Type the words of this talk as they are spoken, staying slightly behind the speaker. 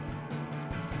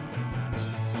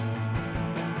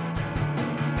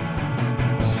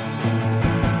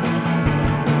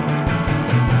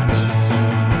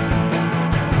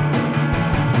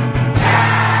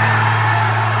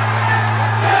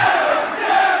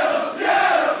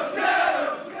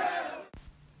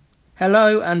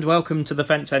Hello and welcome to the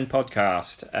Fence End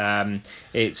podcast.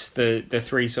 It's the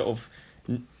three sort of,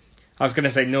 I was going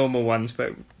to say normal ones,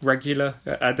 but regular.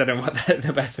 I don't know what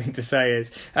the best thing to say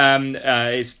is.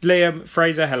 It's Liam,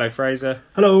 Fraser. Hello, Fraser.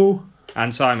 Hello.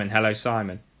 And Simon. Hello,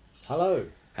 Simon. Hello.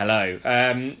 Hello.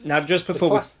 Now, just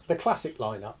before the classic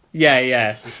lineup.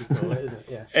 Yeah. We should call it, isn't it?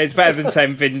 Yeah. It's better than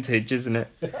saying vintage, isn't it?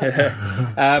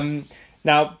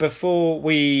 Now, before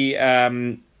we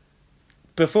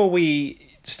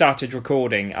started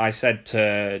recording, I said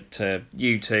to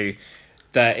you two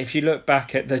that if you look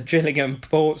back at the Gillingham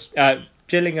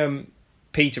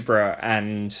Peterborough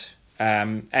and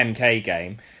MK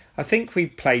game, I think we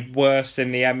played worse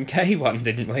in the MK one,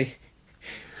 didn't we?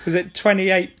 Was it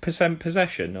 28%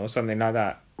 possession or something like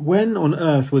that? When on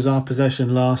earth was our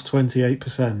possession last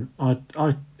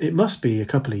 28%? It must be a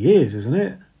couple of years, isn't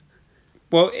it?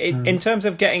 Well, in terms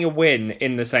of getting a win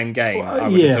in the same game, I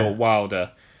would have thought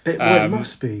Wilder. It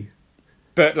must be.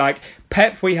 But like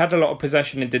Pep, we had a lot of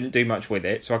possession and didn't do much with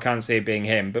it, so I can't see it being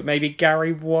him. But maybe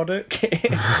Gary Waddock.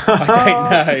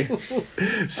 I don't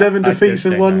know. 7 defeats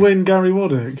and 1 win, Gary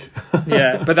Waddock.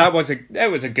 Yeah, but that was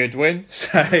a good win.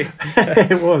 So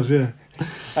it was, yeah.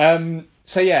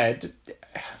 So yeah,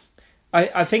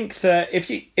 I think that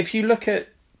if you look at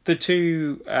the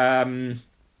two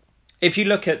if you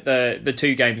look at the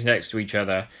two games next to each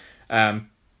other,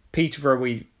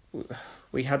 Peterborough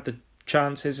we had the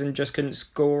chances and just couldn't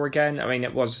score again. I mean,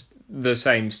 it was the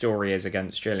same story as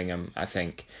against Gillingham, I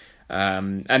think.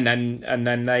 And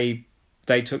then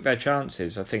they took their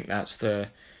chances. I think that's the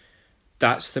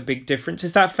big difference.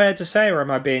 Is that fair to say, or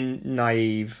am I being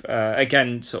naive?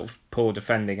 Again, sort of poor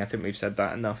defending. I think we've said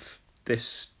that enough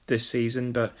this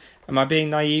season. But am I being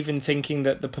naive in thinking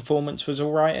that the performance was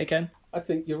all right again? I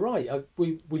think you're right.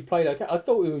 We played okay. I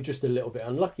thought we were just a little bit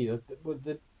unlucky. I think it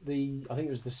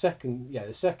was the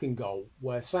second goal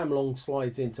where Sam Long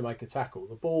slides in to make a tackle.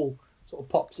 The ball sort of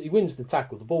pops. He wins the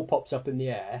tackle. The ball pops up in the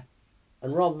air,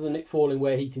 and rather than it falling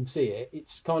where he can see it,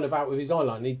 it's kind of out of his eye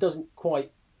line. He doesn't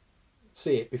quite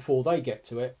see it before they get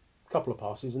to it. A couple of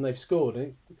passes and they've scored. And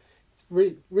it's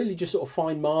really just sort of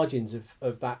fine margins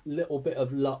of that little bit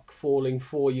of luck falling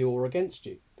for you or against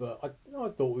you. But I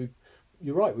thought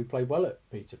you're right. We played well at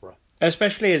Peterborough.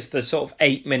 Especially as the sort of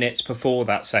 8 minutes before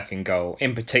that second goal,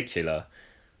 in particular,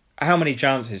 how many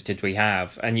chances did we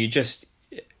have? And you just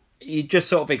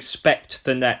sort of expect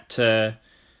the net to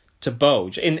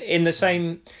bulge. In the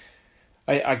same,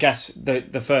 I guess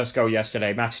the first goal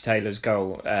yesterday, Matty Taylor's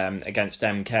goal against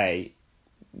MK,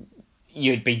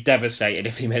 you'd be devastated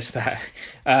if you missed that.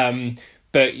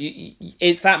 But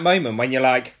it's that moment when you're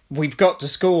like, we've got to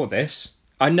score this.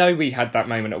 I know we had that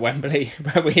moment at Wembley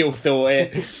where we all thought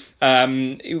it.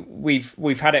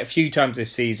 We've had it a few times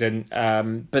this season,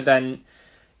 but then,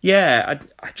 I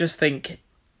just think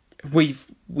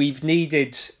we've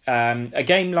needed a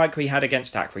game like we had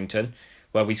against Accrington,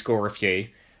 where we score a few,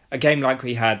 a game like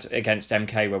we had against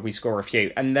MK, where we score a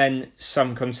few, and then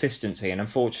some consistency. And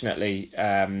unfortunately,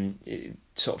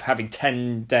 sort of having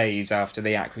 10 days after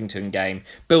the Accrington game,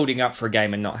 building up for a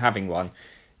game and not having one,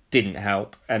 didn't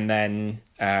help. And then,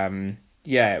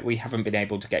 we haven't been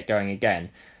able to get going again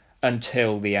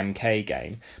until the MK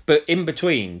game. But in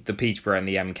between the Peterborough and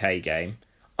the MK game,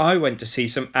 I went to see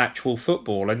some actual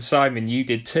football. And Simon, you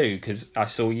did too, because I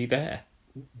saw you there.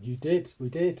 You did. We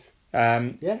did.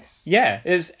 Yes. Yeah,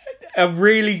 it's a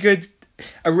really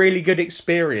good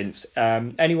experience.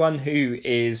 Anyone who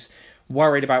is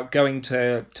worried about going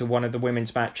to one of the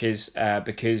women's matches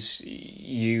because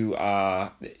you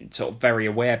are sort of very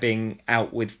aware being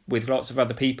out with lots of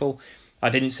other people. I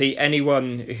didn't see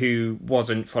anyone who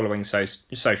wasn't following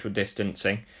social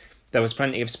distancing. There was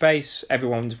plenty of space.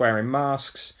 Everyone's wearing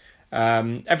masks.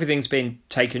 Everything's been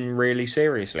taken really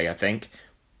seriously, I think.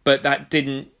 But that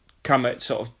didn't come at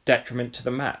sort of detriment to the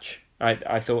match.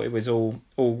 I thought it was all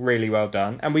really well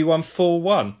done. And we won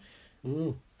 4-1.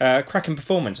 Cracking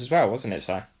performance as well, wasn't it,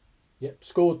 Si? Yep,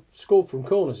 scored from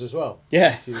corners as well.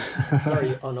 Yeah. Which is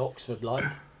very un-Oxford-like.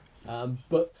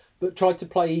 But tried to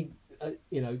play,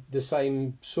 the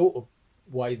same sort of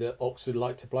way that Oxford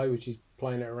like to play, which is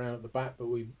playing it around at the back,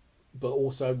 but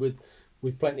also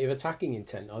with plenty of attacking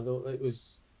intent. I thought it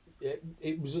was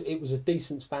a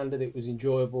decent standard. It was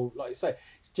enjoyable. Like I say,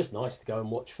 it's just nice to go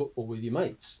and watch football with your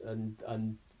mates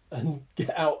and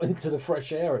get out into the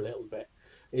fresh air a little bit.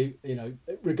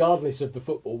 Regardless of the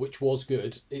football, which was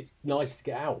good, it's nice to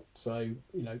get out. So,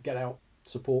 get out,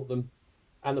 support them.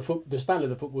 And the standard of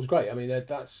the football was great. I mean,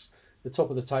 that's the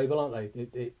top of the table, aren't they?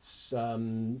 It's sort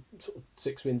of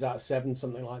 6 wins out of 7,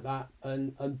 something like that,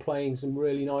 and playing some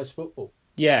really nice football.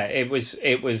 Yeah, it was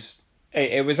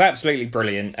absolutely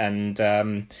brilliant. And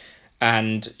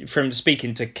And from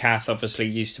speaking to Kath, obviously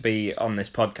used to be on this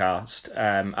podcast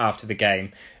after the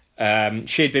game,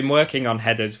 she had been working on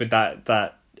headers with that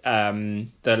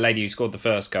the lady who scored the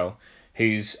first goal,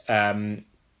 who's I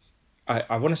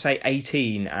want to say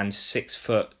 18 and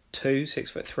 6'2",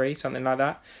 6'3", something like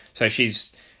that. So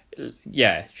she's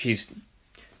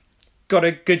got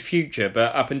a good future,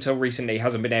 but up until recently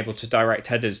hasn't been able to direct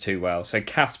headers too well. So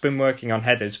Kath's been working on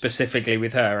headers specifically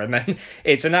with her, and then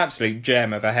it's an absolute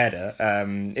gem of a header.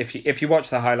 If you watch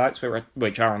the highlights,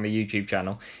 which are on the YouTube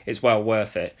channel, it's well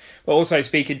worth it. But also,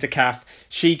 speaking to Kath,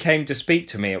 she came to speak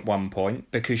to me at one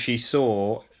point because she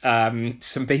saw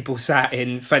some people sat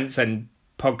in Fence End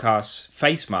Podcast's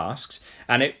face masks,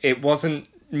 and it wasn't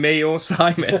me or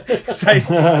Simon.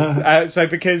 So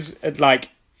because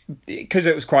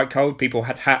it was quite cold, people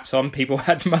had hats on, people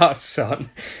had masks on,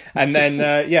 and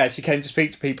then she came to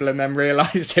speak to people and then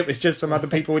realised it was just some other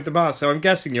people with the masks. So I'm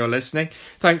guessing you're listening.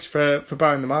 Thanks for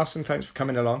buying the mask, and thanks for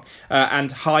coming along.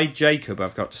 And hi Jacob,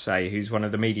 I've got to say, who's one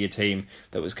of the media team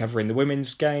that was covering the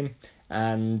women's game,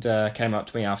 and came up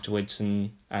to me afterwards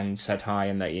and said hi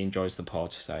and that he enjoys the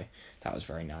pod. So that was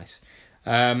very nice.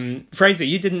 Fraser,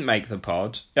 you didn't make the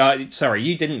pod.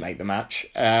 You didn't make the match.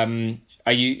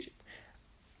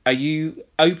 Are you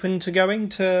open to going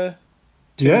to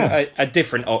a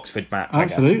different Oxford match?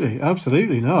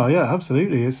 Absolutely. No, yeah,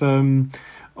 absolutely. It's funny.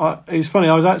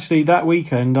 I was actually that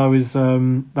weekend. I say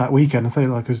it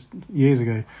like it was years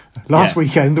ago.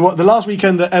 Weekend, the last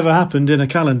weekend that ever happened in a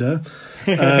calendar.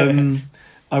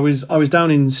 I was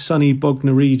down in sunny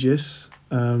Bognor Regis,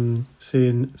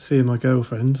 seeing my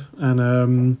girlfriend,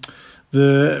 and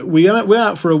we went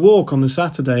out for a walk on the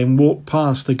Saturday and walked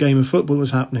past the game of football that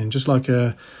was happening, just like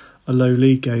a low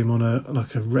league game on a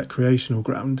recreational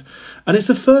ground. And it's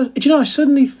the first, I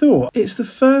suddenly thought it's the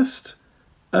first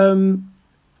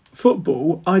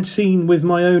football I'd seen with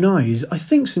my own eyes, I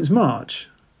think since March.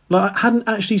 Like, I hadn't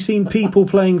actually seen people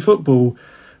playing football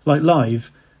like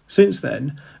live since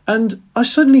then. And I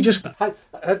suddenly just...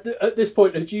 At this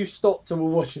point, had you stopped and were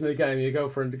watching the game, your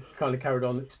girlfriend kind of carried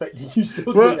on expecting you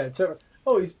still to be there? So,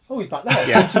 he's back there.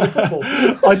 Yeah. Football.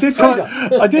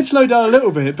 I did slow down a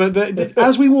little bit, but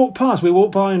as we walked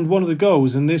behind one of the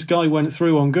goals, and this guy went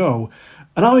through on goal,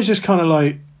 and I was just kind of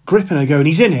like gripping her, going,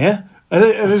 "He's in here." And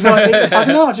it was like, I don't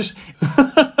know, I just...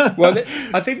 Well,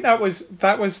 I think that was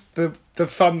the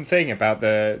fun thing about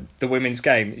the women's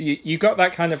game. You got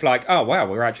that kind of like, oh wow,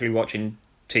 we're actually watching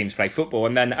teams play football,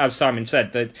 and then as Simon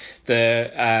said,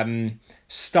 the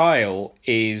style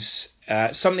is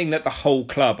something that the whole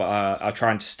club are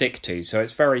trying to stick to. So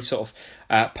it's very sort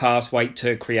of pass, wait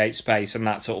to create space, and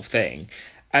that sort of thing.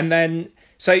 And then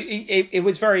so it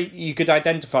was very, you could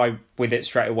identify with it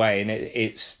straight away, and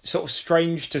it's sort of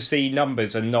strange to see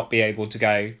numbers and not be able to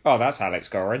go, oh, that's Alex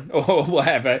Gorin or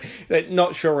whatever.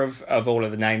 Not sure of all of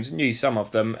the names, knew some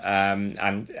of them,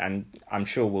 and I'm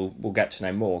sure we'll get to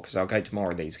know more because I'll go to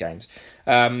more of these games.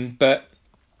 But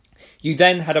you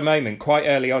then had a moment quite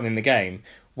early on in the game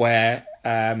where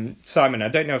Simon, I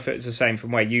don't know if it was the same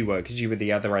from where you were, because you were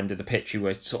the other end of the pitch. You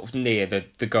were sort of near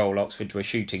the goal Oxford were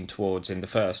shooting towards in the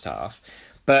first half.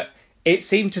 But it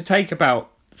seemed to take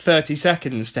about 30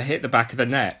 seconds to hit the back of the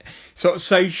net. Sort of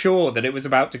so sure that it was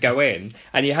about to go in.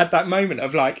 And you had that moment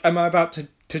of like, am I about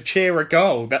to cheer a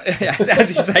goal? That, as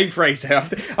you say, Fraser,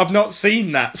 I've not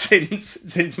seen that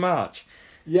since March.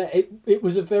 Yeah, it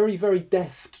was a very, very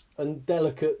deft and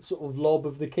delicate sort of lob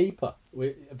of the keeper.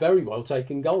 A very well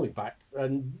taken goal, in fact.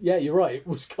 And yeah, you're right. It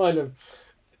was kind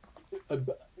of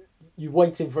you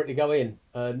waiting for it to go in,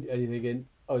 and you're thinking,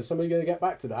 oh, is somebody going to get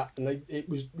back to that? And it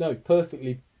was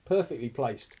perfectly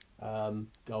placed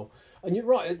goal. And you're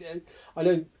right. I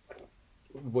know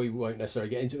we won't necessarily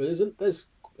get into it. There's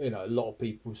a lot of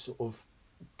people sort of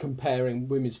comparing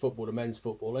women's football to men's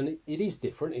football, and it is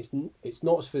different. It's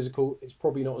not as physical. It's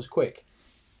probably not as quick.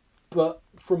 But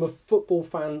from a football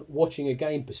fan watching a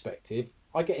game perspective,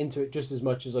 I get into it just as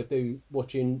much as I do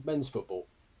watching men's football.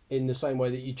 In the same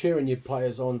way that you're cheering your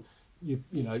players on, you're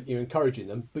encouraging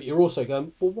them, but you're also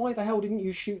going, well, why the hell didn't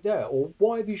you shoot there? Or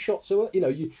why have you shot so?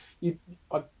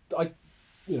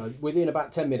 Within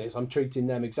about 10 minutes, I'm treating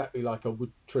them exactly like I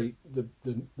would treat the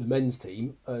men's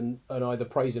team, and either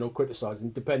praising or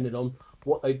criticising, depending on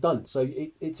what they've done. So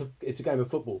it's a game of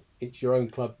football. It's your own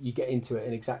club. You get into it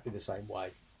in exactly the same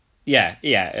way. Yeah,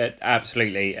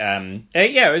 absolutely.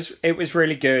 It was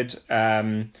really good.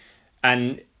 And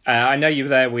I know you were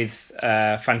there with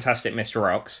fantastic Mr.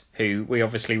 Rocks, who we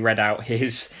obviously read out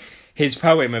his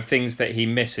poem of things that he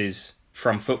misses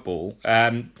from football.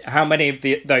 How many of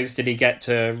those did he get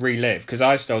to relive? Because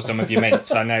I stole some of your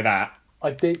mints, I know that.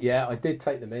 I did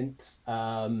take the mints.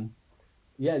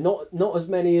 yeah, not as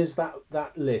many as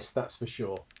that list, that's for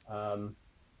sure.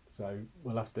 So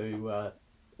we'll have to.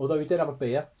 Although we did have a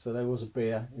beer, so there was a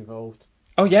beer involved.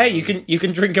 Oh yeah, you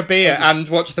can drink a beer and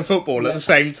watch the football at the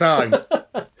same time.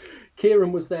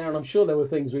 Kieran was there, and I'm sure there were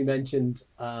things we mentioned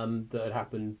that had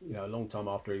happened, a long time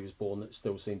after he was born that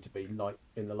still seemed to be like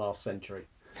in the last century.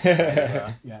 So,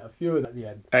 a few of them at the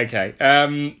end. Okay.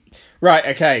 Right.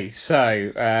 Okay.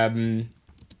 So,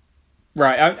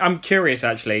 right. I'm curious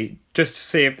actually, just to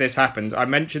see if this happens. I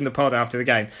mentioned the pod after the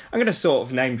game. I'm going to sort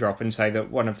of name drop and say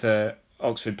that one of the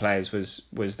Oxford players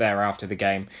was there after the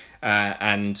game,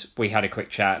 and we had a quick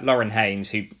chat. Lauren Haynes,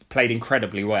 who played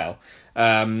incredibly well.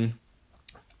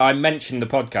 I mentioned the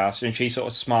podcast and she sort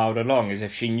of smiled along as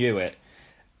if she knew it.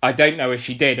 I don't know if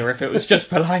she did or if it was just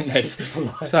politeness.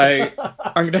 So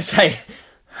I'm going to say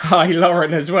hi,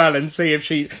 Lauren, as well, and see if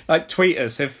she tweet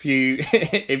us if you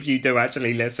if you do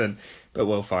actually listen. But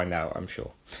we'll find out, I'm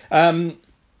sure.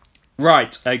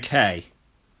 Right, okay.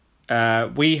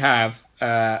 We have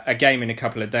a game in a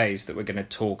couple of days that we're going to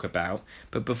talk about.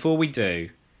 But before we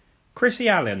do, Chrissy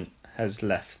Allen has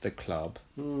left the club.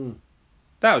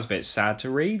 That was a bit sad to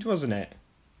read, wasn't it?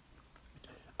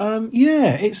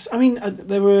 Yeah, it's. I mean, I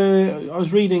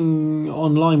was reading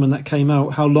online when that came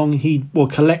out how long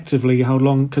collectively how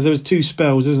long, because there was 2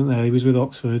 spells, isn't there? He was with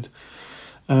Oxford,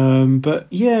 but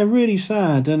yeah, really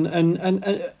sad, and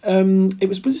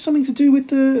was it something to do with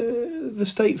the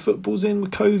state footballs in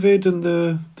with COVID and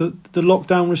the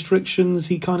lockdown restrictions?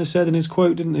 He kind of said in his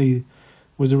quote, didn't he?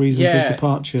 Was a reason for his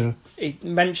departure. He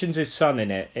mentions his son in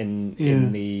it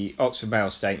in the Oxford Mail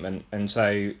statement, and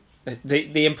so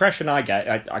the impression I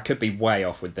get, I could be way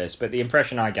off with this, but the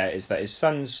impression I get is that his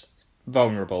son's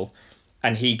vulnerable,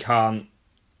 and he can't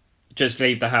just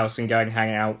leave the house and go and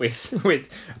hang out with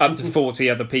up to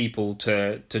 40 other people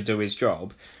to do his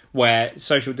job, where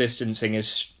social distancing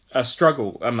is a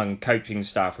struggle among coaching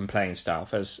staff and playing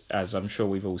staff, as I'm sure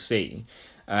we've all seen,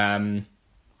 and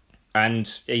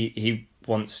he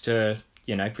wants to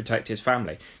protect his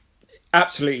family.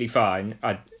 Absolutely fine.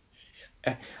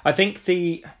 I think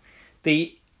the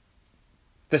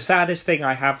saddest thing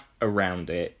I have around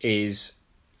it is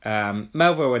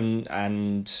Melville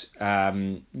and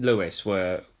Lewis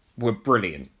were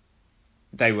brilliant.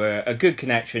 They were a good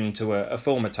connection to a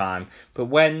former time, but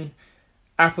when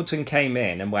Appleton came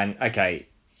in and went, okay,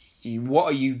 what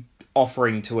are you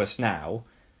offering to us now?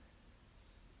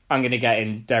 I'm going to get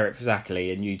in Derek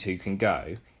Fazakali and you two can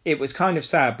go. It was kind of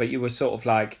sad, but you were sort of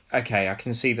like, okay, I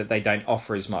can see that they don't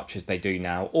offer as much as they do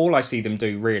now. All I see them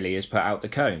do really is put out the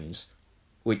cones,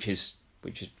 which is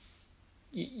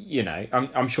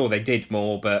I'm sure they did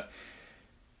more, but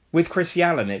with Chrissy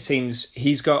Allen, it seems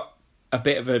he's got a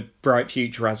bit of a bright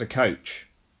future as a coach,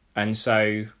 and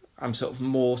so I'm sort of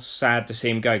more sad to see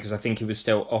him go because I think he was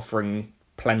still offering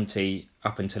plenty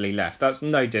up until he left. That's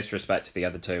no disrespect to the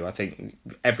other two. I think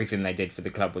everything they did for the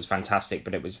club was fantastic,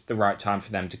 but it was the right time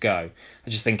for them to go. I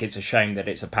just think it's a shame that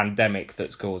it's a pandemic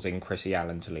that's causing Chrissy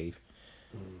Allen to leave.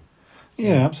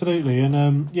 Yeah, absolutely,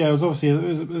 and it was obviously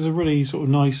it was a really sort of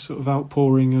nice sort of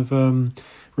outpouring of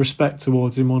respect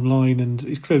towards him online, and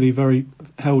he's clearly very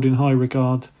held in high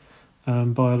regard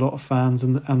by a lot of fans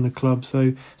and the club.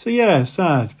 So yeah,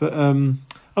 sad, but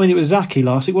I mean, it was Zaki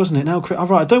last week, wasn't it? Now,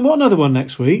 right, I don't want another one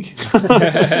next week.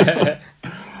 Right,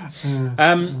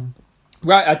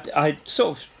 I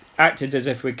sort of acted as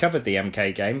if we covered the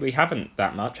MK game. We haven't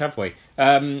that much, have we?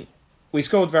 We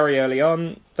scored very early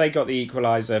on. They got the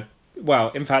equaliser.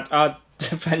 Well, in fact, our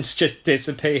defence just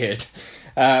disappeared.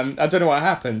 I don't know what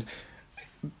happened.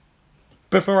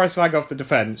 Before I slag off the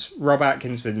defence, Rob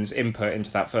Atkinson's input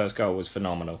into that first goal was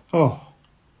phenomenal. Oh,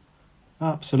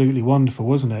 absolutely wonderful,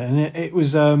 wasn't it? And it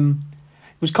was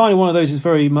kind of one of those. It's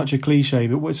very much a cliche,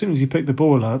 but as soon as he picked the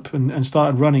ball up and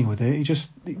started running with it,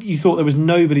 you thought there was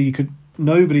nobody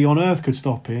on earth could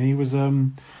stop him. He was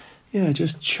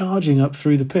just charging up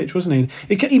through the pitch, wasn't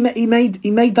he? He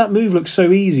made that move look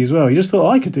so easy as well. You just thought,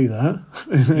 I could do that.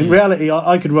 In reality,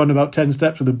 I could run about 10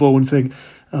 steps with the ball and think,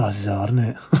 oh, this is hard, isn't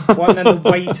it? Well, and then the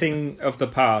weighting of the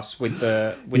pass with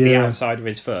the outside of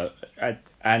his foot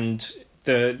and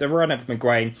the run of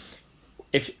McGuane.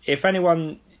 If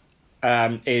anyone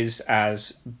is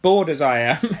as bored as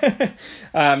I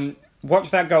am, watch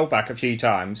that goal back a few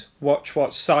times. Watch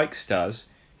what Sykes does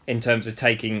in terms of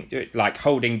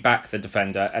holding back the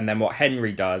defender, and then what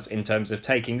Henry does in terms of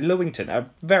taking Lewington, a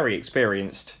very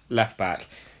experienced left back,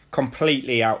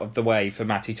 completely out of the way for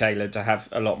Matty Taylor to have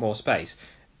a lot more space.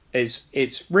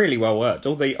 It's really well worked.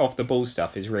 All the off the ball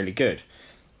stuff is really good,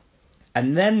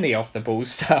 and then the off the ball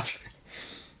stuff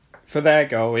for their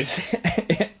goal is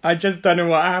I just don't know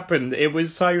what happened. It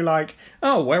was so like,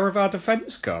 oh, where have our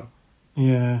defence gone?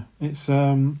 Yeah, it's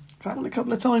happened a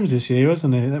couple of times this year,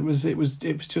 hasn't it? It was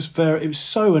just very. It was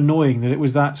so annoying that it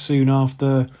was that soon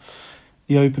after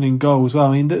the opening goal as well.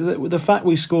 I mean, the fact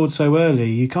we scored so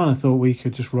early, you kind of thought we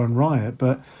could just run riot,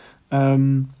 but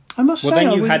I must say, well,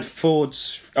 then you had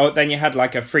Ford's. Oh, then you had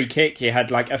like a free kick. You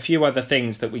had like a few other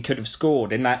things that we could have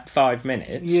scored in that 5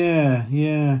 minutes.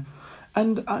 Yeah.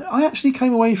 And I actually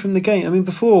came away from the game. I mean,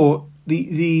 before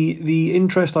the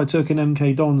interest I took in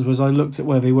MK Dons was I looked at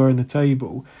where they were in the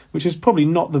table, which is probably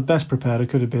not the best prepared I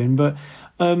could have been. But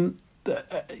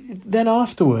then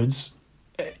afterwards,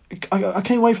 I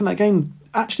came away from that game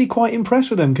actually quite impressed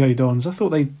with MK Dons. I thought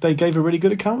they gave a really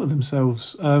good account of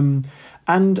themselves. And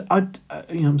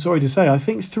I'm sorry to say, I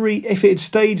think if it had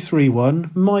stayed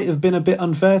 3-1, might have been a bit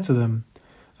unfair to them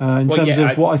in terms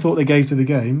of what I thought they gave to the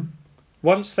game.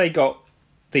 Once they got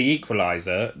the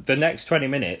equaliser, the next 20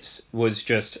 minutes was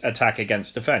just attack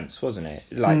against defence, wasn't it?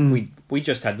 Like we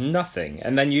just had nothing.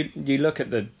 And then you look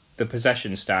at the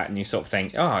possession stat and you sort of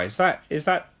think, oh, is that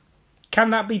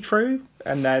can that be true?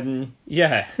 And then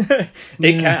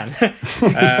it can.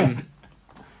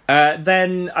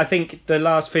 Then I think the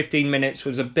last 15 minutes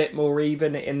was a bit more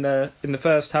even in the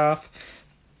first half.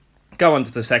 Go on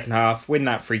to the second half, win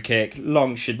that free kick.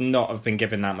 Long should not have been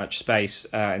given that much space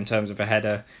in terms of a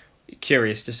header.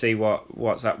 Curious to see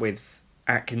what's up with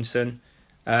Atkinson.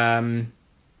 And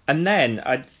then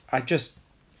I just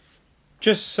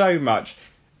so much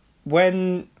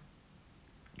when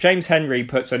James Henry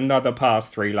puts another pass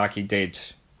through like he did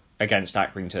against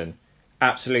Accrington.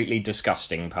 Absolutely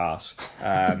disgusting pass.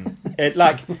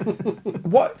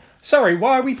 What? Sorry,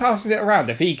 why are we passing it around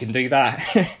if he can do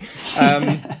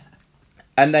that?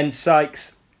 And then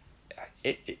Sykes,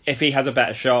 if he has a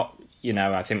better shot,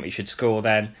 I think we should score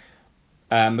then.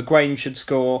 McGuane should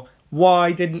score.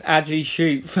 Why didn't Adji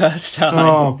shoot first time?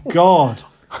 Oh, God.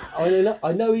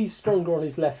 I know he's stronger on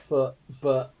his left foot,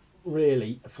 but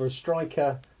really, for a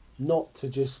striker not to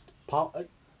just...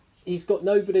 He's got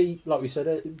nobody, like we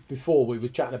said before, we were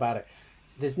chatting about it.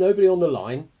 There's nobody on the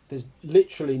line. There's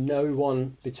literally no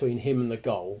one between him and the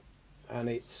goal. And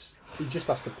he just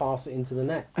has to pass it into the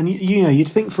net. And you'd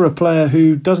think for a player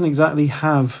who doesn't exactly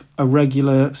have a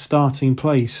regular starting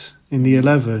place in the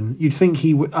 11, you'd think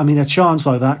he would. I mean, a chance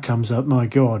like that comes up. My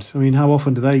God, I mean, how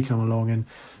often do they come along? And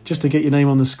just to get your name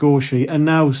on the score sheet. And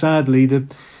now, sadly,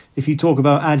 if you talk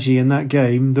about Adji in that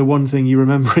game, the one thing you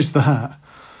remember is that.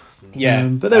 Yeah,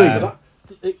 but there we go.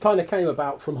 It kind of came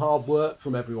about from hard work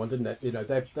from everyone, didn't it?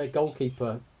 Their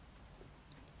goalkeeper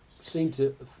seemed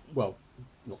to, well,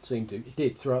 not seemed to, it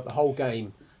did throughout the whole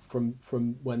game.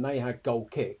 From when they had goal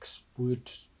kicks, would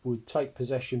take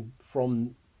possession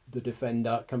from the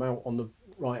defender, come out on the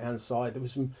right hand side. There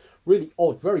was some really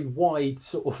odd, very wide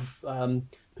sort of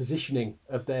positioning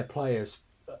of their players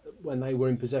when they were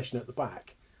in possession at the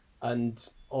back, and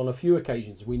on a few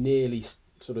occasions we nearly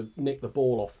sort of nicked the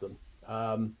ball off them.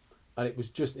 And it was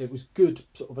good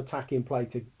sort of attacking play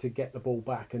to get the ball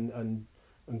back and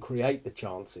create the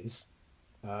chances.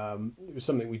 It was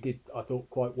something we did, I thought,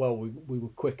 quite well. We were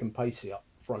quick and pacey up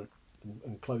front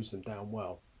and closed them down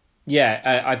well.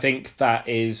 Yeah, I think that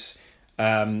is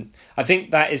something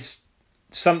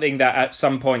that at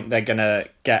some point they're gonna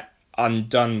get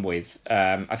undone with.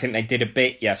 I think they did a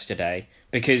bit yesterday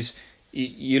because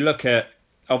you look at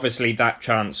obviously that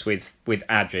chance with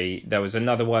Adji. There was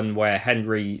another one where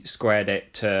Henry squared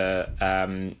it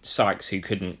to Sykes, who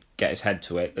couldn't get his head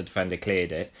to it. The defender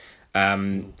cleared it.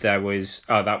 There was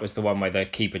that was the one where the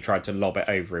keeper tried to lob it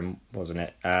over him, wasn't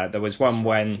it? There was one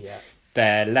when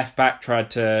their left back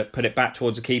tried to put it back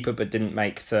towards the keeper but didn't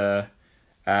make the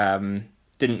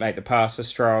passer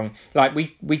strong. Like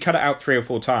we cut it out 3 or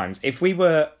 4 times. If we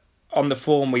were on the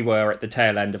form we were at the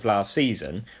tail end of last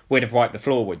season, we'd have wiped the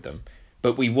floor with them.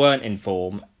 But we weren't in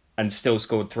form and still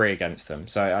scored 3 against them.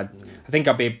 So I think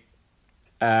I'd be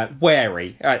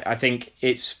wary. I think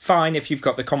it's fine if you've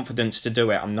got the confidence to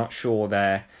do it. I'm not sure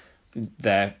they're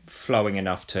flowing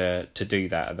enough to do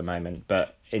that at the moment.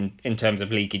 But in terms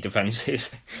of leaky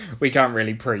defences, we can't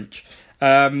really preach.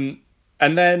 And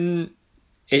then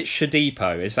it's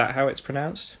Shodipo. Is that how it's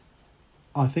pronounced?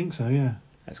 I think so, yeah.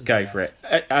 Let's go for it.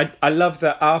 I love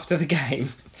that after the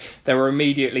game, there were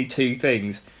immediately 2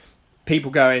 things.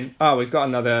 People going, oh, we've got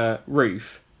another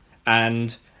Roof,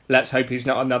 and let's hope he's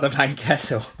not another Van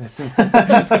Kessel. Well,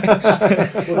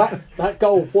 that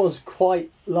goal was quite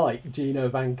like Gino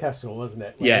Van Kessel, wasn't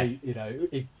it? Yeah.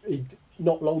 He'd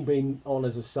not long been on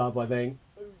as a sub, I think.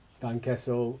 Van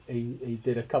Kessel, he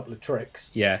did a couple of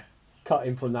tricks. Yeah. Cut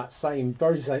him from that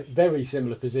very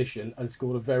similar position and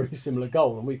scored a very similar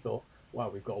goal. And we thought, wow,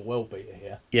 we've got a world beater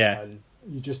here. Yeah. And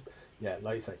you just,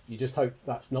 like you say, you just hope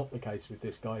that's not the case with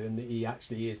this guy and that he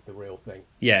actually is the real thing.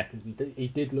 Yeah. Because he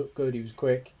did look good. He was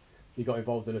quick. He got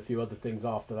involved in a few other things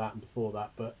after that and before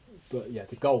that. But yeah,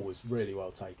 the goal was really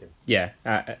well taken. Yeah.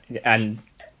 And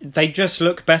they just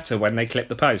look better when they clip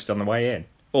the post on the way in.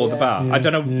 Or the bar. Yeah, I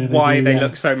don't know why they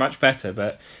look so much better,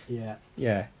 but yeah.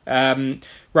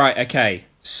 Right, okay.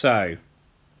 So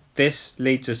this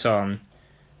leads us on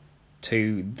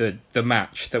to the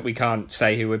match that we can't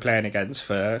say who we're playing against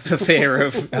for fear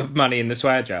of money in the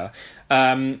swear jar.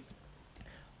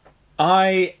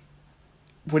 I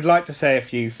would like to say a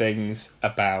few things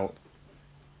about.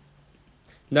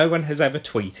 No one has ever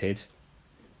tweeted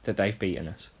that they've beaten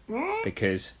us,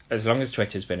 because as long as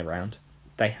Twitter's been around,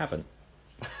 they haven't.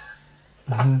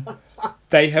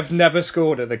 They have never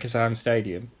scored at the Kazan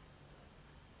Stadium.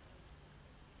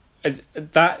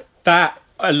 That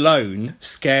alone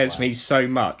scares me so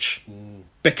much,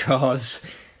 because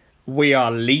we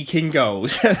are leaking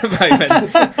goals at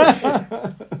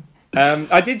the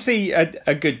moment. I did see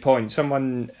a good point.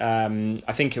 Someone,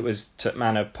 I think it was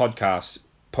Tutmana podcast,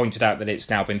 pointed out that it's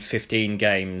now been 15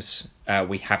 games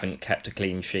we haven't kept a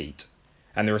clean sheet.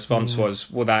 And the response was,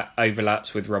 well, that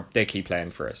overlaps with Rob Dickie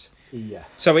playing for us. Yeah.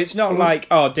 So it's not like,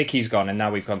 Dickie's gone and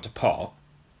now we've gone to pot.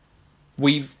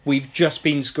 We've just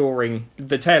been scoring.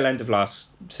 The tail end of last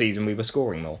season, we were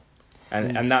scoring more.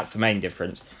 And that's the main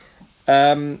difference.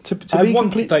 To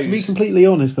be completely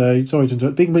honest, though, sorry to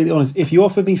interrupt, be completely honest, if you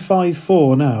offered me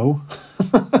 5-4 now,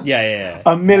 yeah.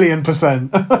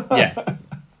 1,000,000%. Yeah.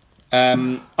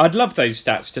 I'd love those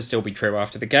stats to still be true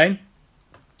after the game.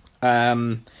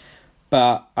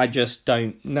 But I just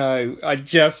don't know.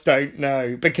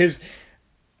 Because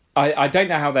I don't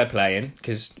know how they're playing,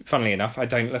 because funnily enough, I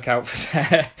don't look out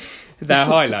for their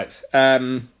highlights.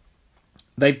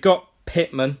 They've got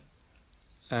Pittman.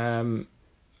 I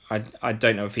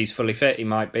don't know if he's fully fit. He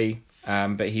might be,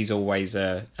 but he's always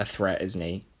a threat, isn't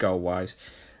he, goal-wise?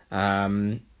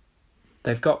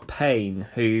 They've got Payne,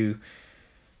 who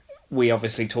we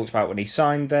obviously talked about when he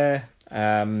signed there.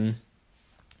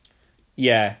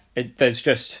 There's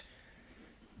just...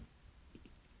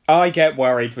 I get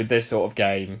worried with this sort of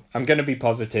game. I'm going to be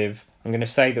positive. I'm going to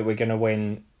say that we're going to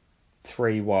win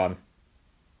 3-1.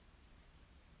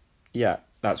 Yeah,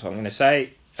 that's what I'm going to say.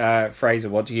 Fraser,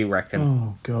 what do you reckon?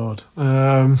 Oh God.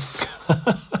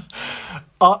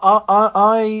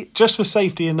 I just for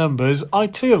safety in numbers, I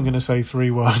too am going to say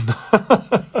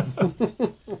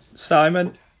 3-1.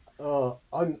 Simon?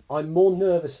 I'm more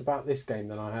nervous about this game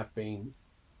than I have been,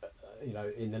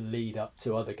 in the lead up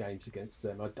to other games against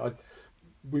them. I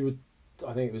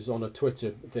think it was on a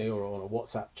Twitter thing or on a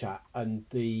WhatsApp chat, and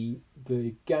the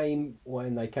game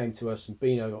when they came to us and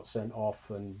Bino got sent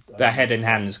off and the head in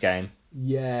hands game.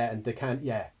 Yeah, and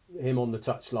him on the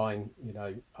touchline,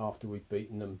 after we'd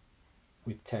beaten them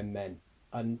with 10 men.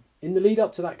 And in the lead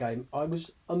up to that game, I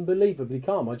was unbelievably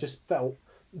calm. I just felt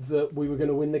that we were going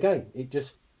to win the game. It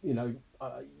just, you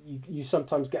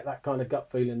sometimes get that kind of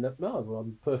gut feeling that,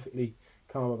 I'm perfectly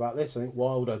calm about this. I think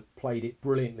Wilder played it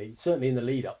brilliantly, certainly in the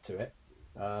lead up to it.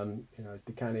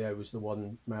 Di Canio was the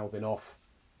one mouthing off,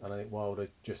 and I think Wilder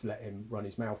just let him run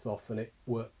his mouth off, and it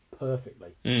worked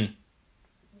perfectly.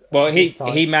 Well,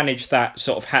 he managed that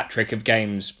sort of hat trick of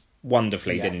games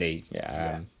wonderfully, didn't he?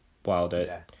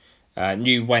 Wilder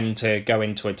knew when to go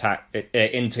into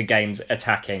games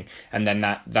attacking, and then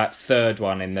that third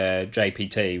one in the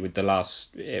JPT with the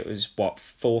last, it was 4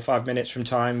 or 5 minutes from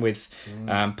time with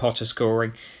Potter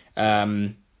scoring.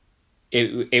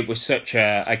 It was such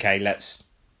a let's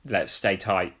stay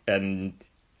tight and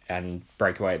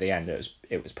break away at the end.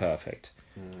 It was perfect.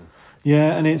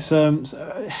 Yeah, and it's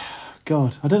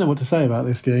God, I don't know what to say about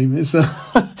this game. It's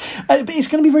but it's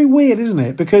going to be very weird, isn't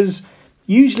it? Because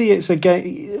usually it's a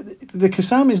game. The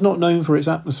Kassam is not known for its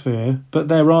atmosphere, but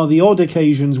there are the odd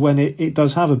occasions when it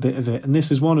does have a bit of it, and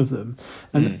this is one of them.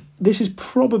 And this is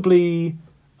probably.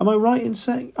 Am I right in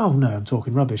saying? Oh no, I'm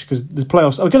talking rubbish because the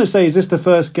playoffs. I was going to say, is this the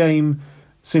first game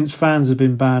since fans have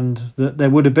been banned that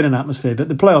there would have been an atmosphere? But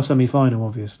the playoff semi-final,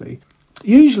 obviously.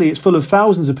 Usually it's full of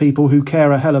thousands of people who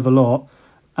care a hell of a lot,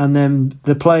 and then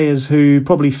the players who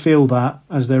probably feel that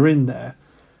as they're in there.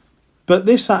 But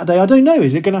this Saturday, I don't know.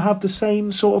 Is it going to have the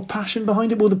same sort of passion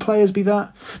behind it? Will the players be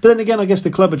that? But then again, I guess the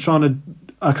club are trying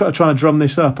to drum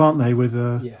this up, aren't they? With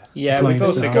we've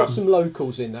also got some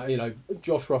locals in there.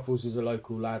 Josh Ruffles is a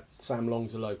local lad. Sam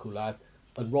Long's a local lad,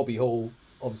 and Robbie Hall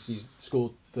obviously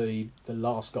scored the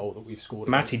last goal that we've scored.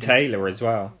 Matty Taylor as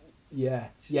well. Yeah,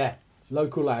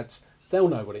 local lads. They'll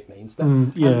know what it means.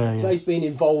 They've been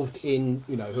involved in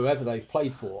whoever they've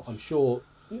played for. I'm sure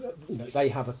they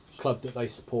have a club that they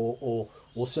support, or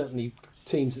certainly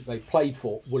teams that they played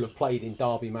for will have played in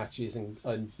derby matches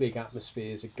and big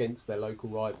atmospheres against their local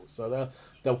rivals. So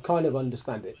they'll kind of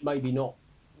understand it. Maybe not,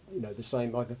 the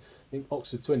same. I think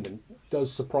Oxford Swindon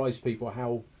does surprise people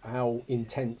how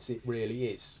intense it really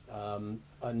is,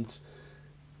 and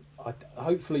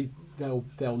hopefully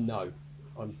they'll know.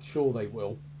 I'm sure they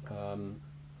will.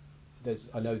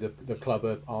 I know the club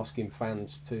are asking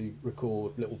fans to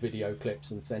record little video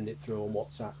clips and send it through on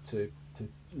WhatsApp to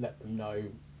let them know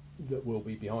that we'll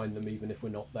be behind them even if we're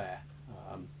not there.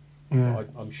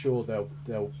 I'm sure there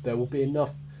will be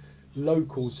enough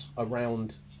locals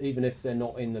around, even if they're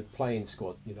not in the playing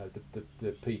squad.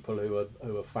 The people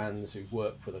who are fans who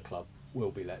work for the club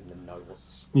will be letting them know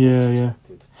what's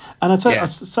expected. And I tell you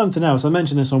something else. I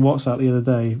mentioned this on WhatsApp the other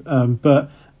day,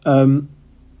 but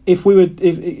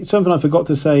if something I forgot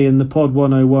to say in the Pod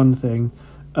 101 thing,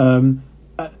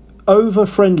 over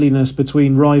friendliness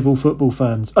between rival football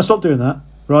fans. I stopped doing that.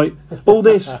 Right, all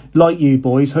this, like you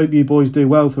boys, hope you boys do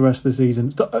well for the rest of the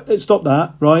season. Stop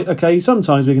that, right? Okay,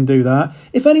 sometimes we can do that.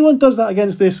 If anyone does that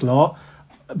against this lot,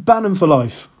 ban them for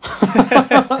life.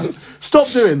 Stop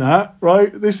doing that,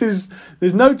 right? There's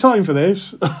no time for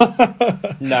this.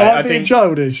 No, I think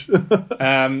childish.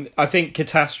 I think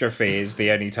catastrophe is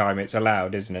the only time it's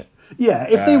allowed, isn't it? Yeah,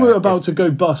 if they were about to go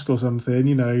bust or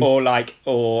something, or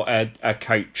a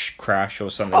coach crash or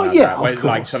something that, where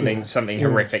course, something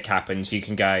horrific happens, you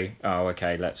can go, oh,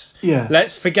 okay, let's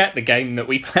forget the game that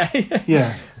we play.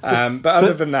 Yeah. But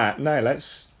other than that, no,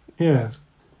 let's. Yeah.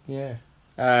 Yeah.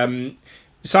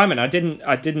 Simon, I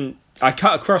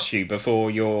cut across you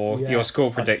before your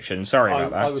score prediction. Sorry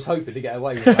about that. I was hoping to get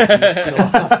away with that. I'll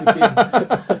have to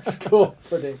give a score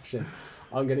prediction.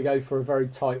 I'm going to go for a very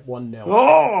tight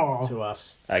 1-0 to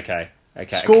us. Okay.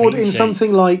 Scored in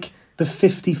something like the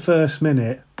 51st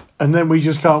minute, and then we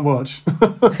just can't watch.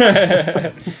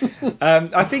 I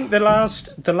think the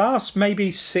last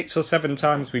maybe 6 or 7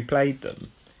 times we played them,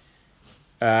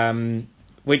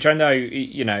 which I know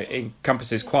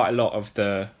encompasses quite a lot of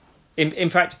the. In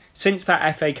fact, since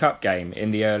that FA Cup game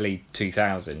in the early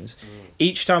 2000s,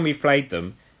 each time we've played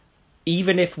them,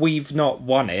 even if we've not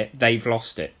won it, they've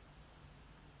lost it.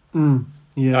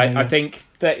 I think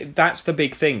that's the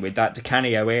big thing with that Di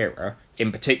Canio era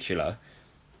in particular.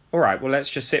 All right, well, let's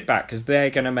just sit back because they're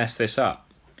going to mess this up.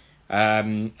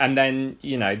 And then,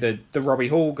 the Robbie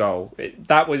Hall goal,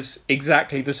 that was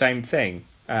exactly the same thing.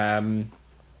 Dabo,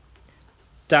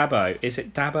 is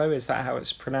it Dabo? Is that how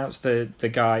it's pronounced? The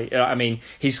guy, I mean,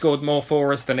 he scored more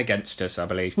for us than against us, I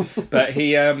believe. But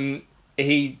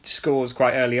he scores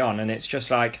quite early on, and it's just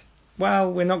like,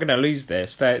 well, we're not going to lose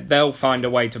this. They'll find a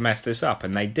way to mess this up,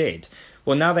 and they did.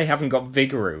 Well, now they haven't got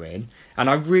Vigouroux in, and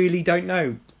I really don't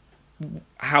know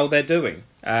how they're doing.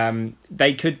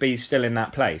 They could be still in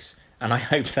that place, and I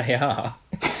hope they are.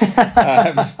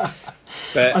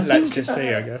 But let's just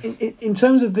see, I guess. In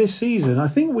terms of this season, I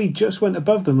think we just went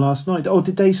above them last night. Or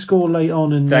did they score late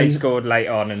on? And they scored late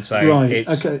on, and so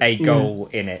it's a goal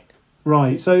in it.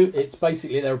 Right, so it's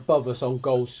basically they're above us on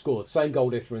goals scored. Same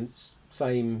goal difference,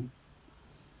 same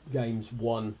games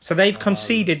won. So they've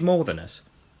conceded more than us?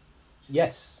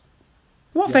 Yes.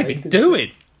 What have they been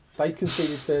doing? They've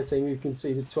conceded 13, we've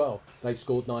conceded 12. They've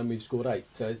scored 9, we've scored 8.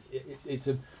 So it's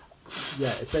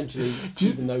essentially,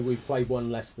 even though we've played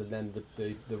one less than them,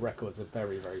 the records are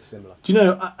very, very similar. Do you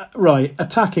know, right,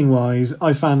 attacking wise,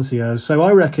 I fancy us. So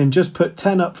I reckon just put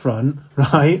 10 up front,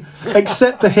 right?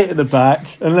 Accept the hit at the back,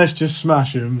 and let's just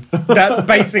smash them. That's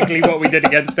basically what we did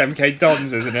against MK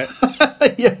Dons, isn't it?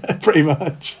 Yeah, pretty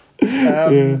much.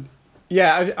 I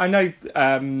know.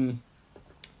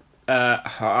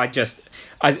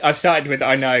 I started with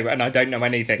I know, and I don't know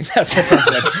anything. That's the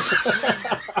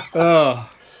problem.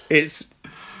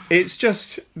 It's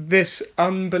just this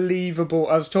unbelievable.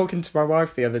 I was talking to my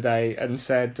wife the other day and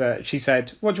said, she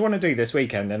said, "What do you want to do this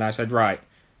weekend?" And I said, "Right,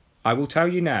 I will tell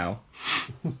you now.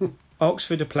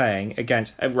 Oxford are playing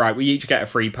against. Right, we each get a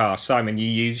free pass. Simon, you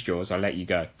used yours. I'll let you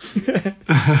go.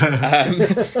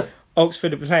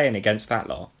 Oxford are playing against that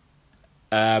lot.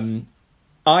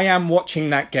 I am watching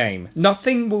that game.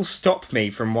 Nothing will stop me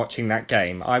from watching that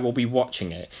game. I will be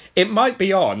watching it. It might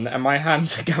be on and my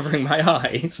hands are covering my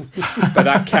eyes, but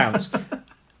that counts."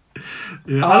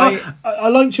 Yeah, I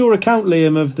liked your account,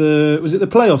 Liam, of was it the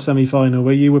playoff semi-final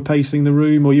where you were pacing the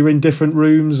room, or you were in different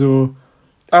rooms, or?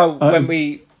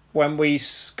 When we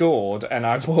scored and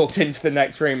I walked into the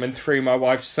next room and threw my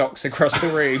wife's socks across the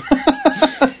room.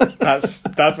 That's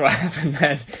what happened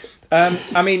then.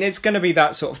 I mean, it's going to be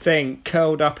that sort of thing,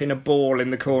 curled up in a ball in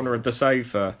the corner of the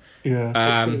sofa. Yeah.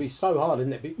 It's going to be so hard,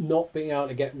 isn't it? Not being able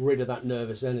to get rid of that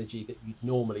nervous energy that you'd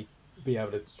normally be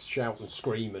able to shout and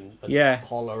scream and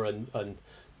holler and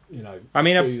I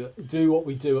mean, do what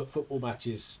we do at football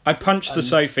matches. I punched the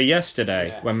sofa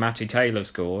yesterday when Matty Taylor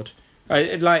scored.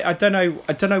 I don't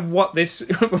know what this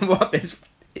what this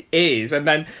is, and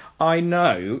then I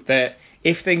know that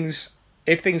if things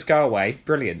go away,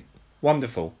 brilliant,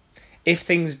 wonderful. If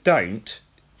things don't,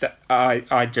 that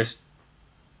I'm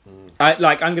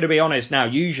going to be honest now.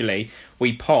 Usually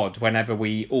we pod whenever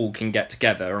we all can get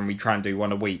together, and we try and do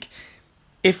one a week.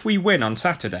 If we win on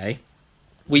Saturday,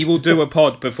 we will do a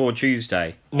pod before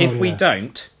Tuesday. If we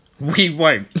don't, we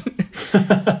won't.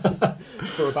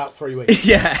 For about 3 weeks.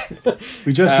 Yeah.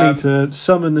 We just need to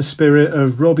summon the spirit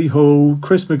of Robbie Hall,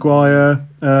 Chris Maguire,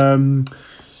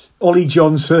 Ollie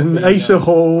Johnson, Asa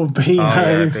Hall, Bino.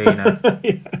 Oh, yeah,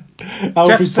 Bino.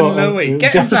 Jefferson Louis,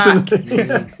 get him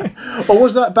back. Or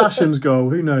was that Basham's goal?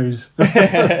 Who knows?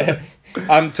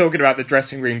 I'm talking about the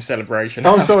dressing room celebration.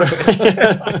 Oh, sorry.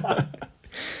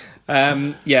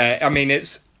 Yeah, I mean,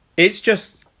 it's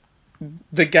just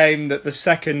the game that the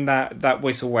second that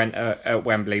whistle went at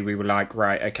Wembley, we were like,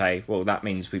 right, okay, well, that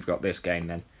means we've got this game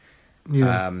then.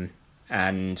 Yeah.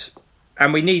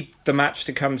 And we need the match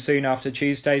to come soon after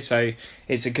Tuesday, so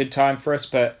it's a good time for us,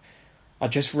 but I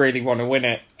just really want to win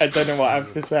it. I don't know what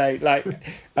else to say.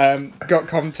 Got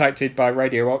contacted by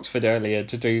Radio Oxford earlier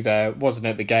to do their Wasn't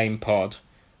at the Game pod.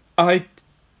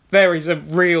 There is a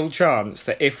real chance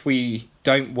that if we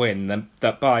don't win, then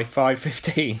that by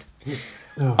 5:15,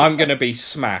 I'm going to be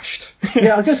smashed.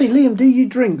 Yeah, I was going to say, Liam, do you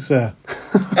drink, sir?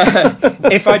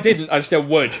 If I didn't, I still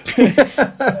would.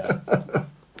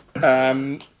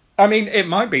 I mean, it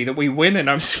might be that we win and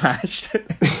I'm smashed.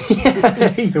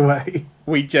 Either way.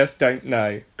 We just don't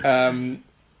know.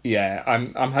 Yeah,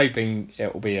 I'm hoping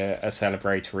it will be a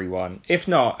celebratory one. If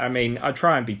not, I mean, I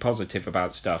try and be positive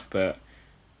about stuff, but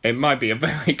it might be a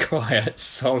very quiet,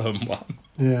 solemn one.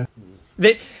 Yeah.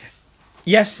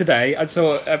 Yesterday, I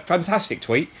saw a fantastic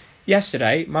tweet.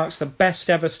 Yesterday marks the best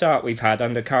ever start we've had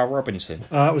under Carl Robinson.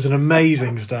 That was an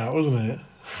amazing start, wasn't it?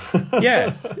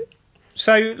 Yeah.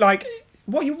 So,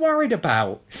 what are you worried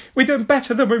about? We're doing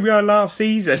better than we were last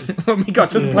season when we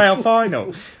got to the playoff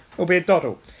final. Albeit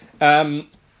doddle.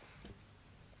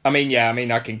 I mean,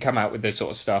 I can come out with this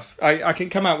sort of stuff. I can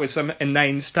come out with some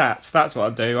inane stats. That's what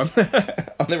I'll do on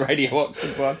the Radio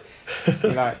Oxford one.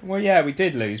 You're like, well, yeah, we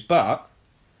did lose, but...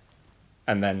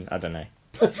 And then, I don't know.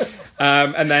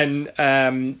 And then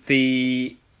are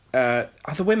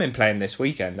the women playing this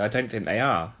weekend? I don't think they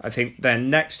are. I think their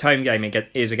next home game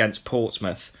is against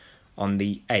Portsmouth on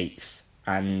the 8th.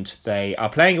 And they are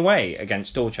playing away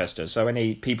against Dorchester. So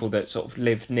any people that sort of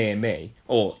live near me,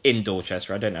 or in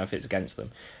Dorchester, I don't know if it's against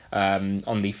them,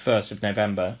 on the 1st of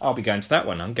November, I'll be going to that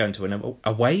one. I'm going to an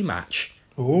away match.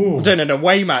 Ooh. I'm doing an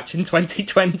away match in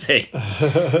 2020.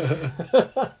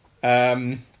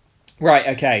 Right,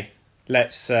 okay.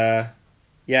 Let's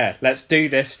do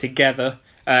this together.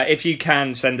 If you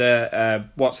can, send a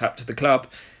WhatsApp to the club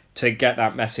to get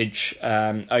that message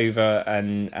over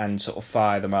and sort of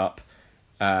fire them up.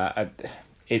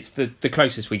 It's the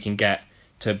closest we can get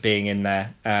to being in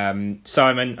there.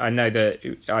 Simon, I know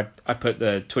that I put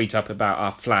the tweet up about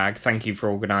our flag. Thank you for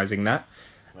organising that.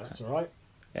 That's all right.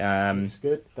 It's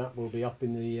good. That will be up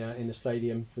in the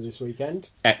stadium for this weekend.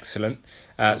 Excellent.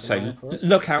 So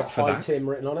look out for that. Hi Tim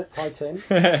written on it. Hi Tim.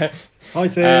 Hi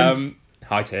Tim.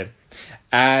 Hi Tim.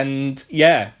 And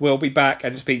yeah, we'll be back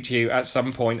and speak to you at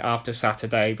some point after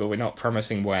Saturday, but we're not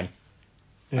promising when.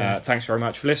 Yeah. Thanks very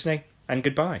much for listening, and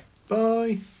goodbye.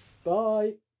 Bye.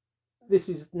 Bye. This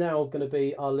is now going to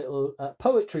be our little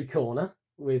poetry corner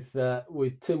with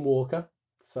Tim Walker.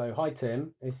 So hi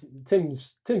Tim.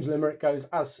 Tim's limerick goes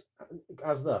as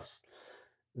thus.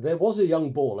 There was a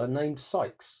young baller named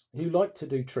Sykes who liked to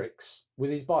do tricks with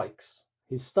his bikes.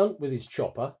 His stunt with his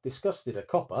chopper disgusted a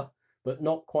copper, but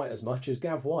not quite as much as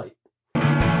Gav White.